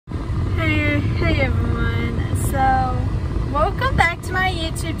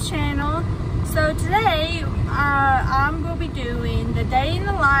YouTube channel. So today I'm going to be doing the day in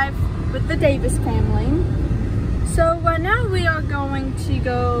the life with the Davis family. So right now we are going to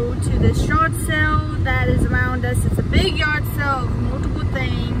go to this yard sale that is around us. It's a big yard sale of multiple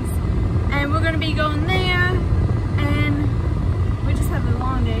things, and we're going to be going there, and we just have a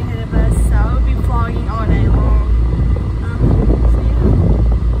long day ahead of us, so I'll be vlogging all day long. So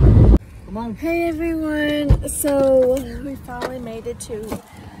yeah. Come on. Hey everyone, so we finally made it to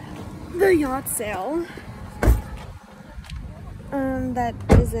the yard sale that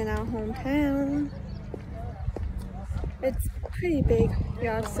is in our hometown. It's a pretty big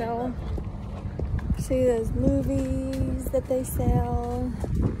yard sale. See those movies that they sell.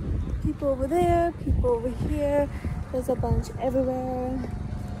 People over there, people over here. There's a bunch everywhere.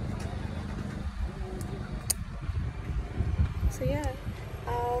 So yeah,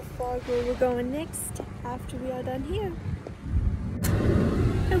 I'll vlog where we're going next after we are done here.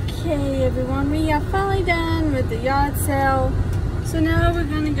 Okay everyone, we are finally done with the yard sale. So now we're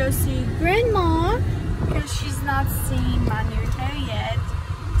gonna go see Grandma, because she's not seen my new hair yet.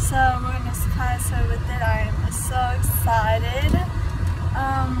 So we're gonna surprise her with it. I am so excited.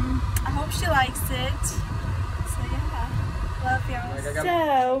 I hope she likes it. So yeah, love y'all.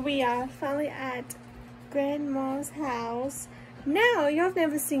 So we are finally at Grandma's house. Now, y'all have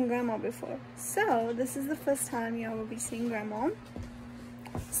never seen Grandma before. So this is the first time y'all will be seeing Grandma.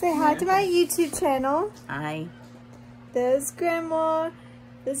 Say hi to my YouTube channel. Hi. There's Grandma.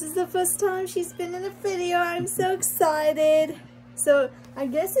 This is the first time she's been in a video. I'm so excited. So I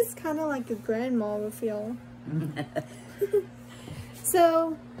guess it's kind of like a grandma will feel.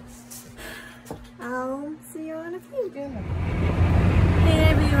 So I'll see you in a few. Hey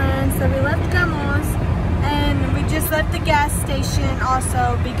everyone, so we left Grandma's and we just left the gas station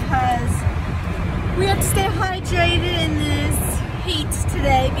also because we have to stay hydrated in this heat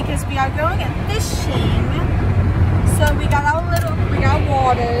today because we are going fishing. So we got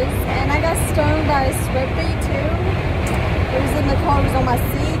waters, and I got stung by a swiftbait too. It was in the car, it was on my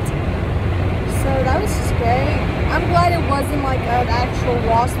seat. So that was just great. I'm glad it wasn't like an actual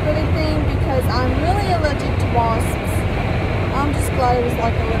wasp or anything because I'm really allergic to wasps. I'm just glad it was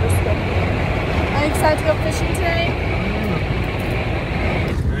like a little swiftbait. Are you excited to go fishing today?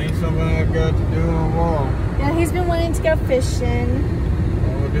 Ain't something I've got to do in a while. Yeah, he's been wanting to go fishing.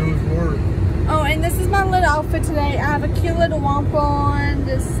 All I do is work. Oh, and this is my little outfit today. I have a cute little wampa on,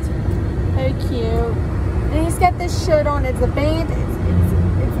 just very cute. And he's got this shirt on. It's a band.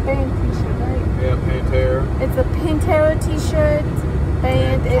 It's a band t-shirt, right? Yeah, Pantera. It's a Pantera t-shirt,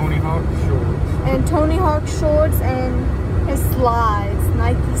 band. And Tony Hawk shorts. And Tony Hawk shorts and his slides,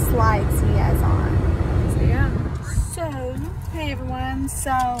 Nike slides he has on. So yeah. So hey everyone.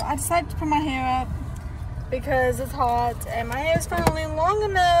 So I decided to put my hair up because it's hot and my hair is finally long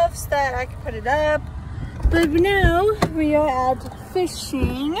enough so that I can put it up. But now we are out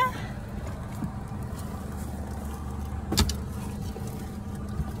fishing.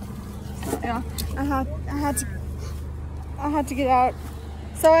 Yeah, I had to get out.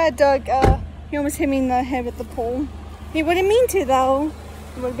 Sorry, I dug. He almost hit me in the head with the pole. He wouldn't mean to though.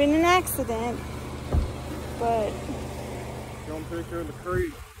 It would have been an accident. But Don't take her in the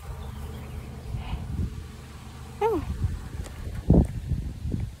creek. oh,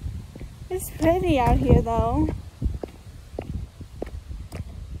 it's pretty out here though.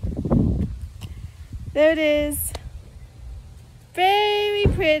 There it is. Very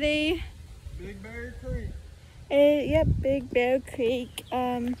pretty. Big Bear Creek. Yep, Big Bear Creek.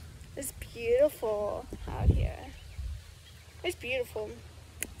 It's beautiful out here. It's beautiful.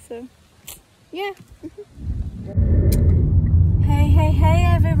 So, yeah. Hey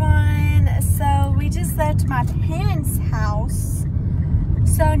everyone. So we just left my parents' house.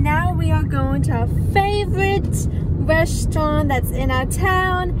 So now we are going to our favorite restaurant that's in our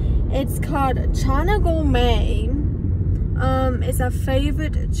town. It's called China Gourmet. It's our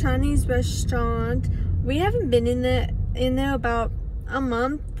favorite Chinese restaurant. We haven't been in there about a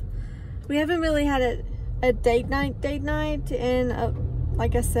month. We haven't really had a date night in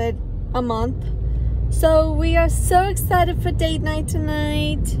like I said, a month. So we are so excited for date night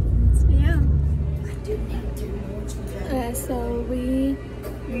tonight. So yeah. So we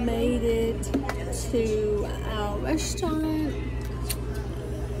made it to our restaurant.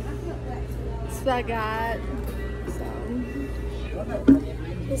 That's what I got. So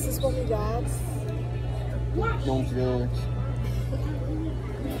this is what we got.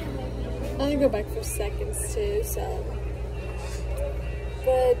 I'm gonna go back for seconds too, so.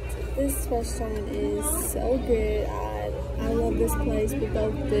 But this restaurant is so good. I love this place. We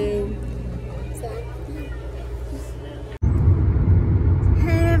both do. So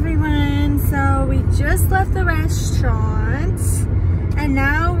just left the restaurant and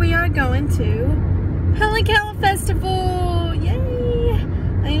now we are going to Helen Keller Festival. Yay!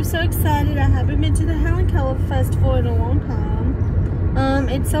 I am so excited. I haven't been to the Helen Keller Festival in a long time.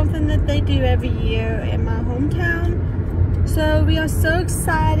 It's something that they do every year in my hometown. So we are so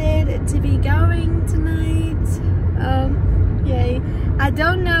excited to be going tonight. Yay. I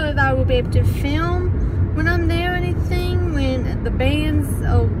don't know if I will be able to film when I'm there or anything, when the bands,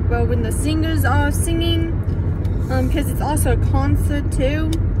 or when the singers are singing, because it's also a concert too.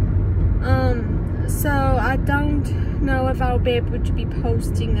 So I don't know if I'll be able to be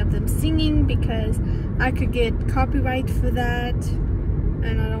posting of them singing because I could get copyright for that,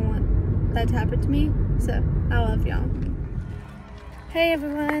 and I don't want that to happen to me. So I love y'all. Hey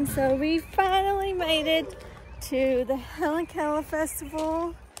everyone, so we finally made it to the Helen Keller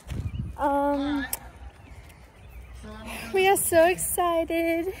Festival. We are so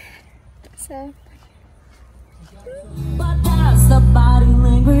excited. So but that's the body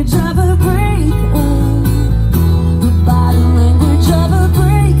language of a break. The body language of a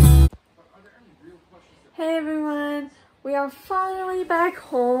break. hey everyone, we are finally back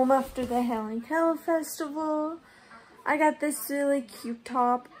home after the Helen Keller Festival. I got this really cute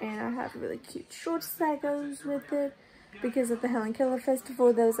top and I have really cute shorts that goes with it because of the Helen Keller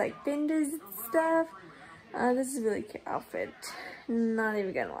Festival. Those like binders and stuff. This is a really cute outfit, not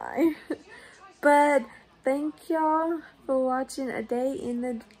even gonna lie. But thank y'all for watching a day in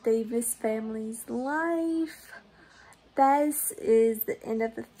the Davis family's life. This is the end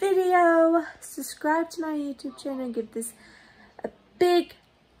of the video. Subscribe to my YouTube channel, give this a big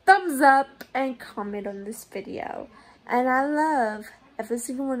thumbs up and comment on this video. And I love every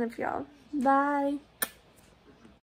single one of y'all. Bye.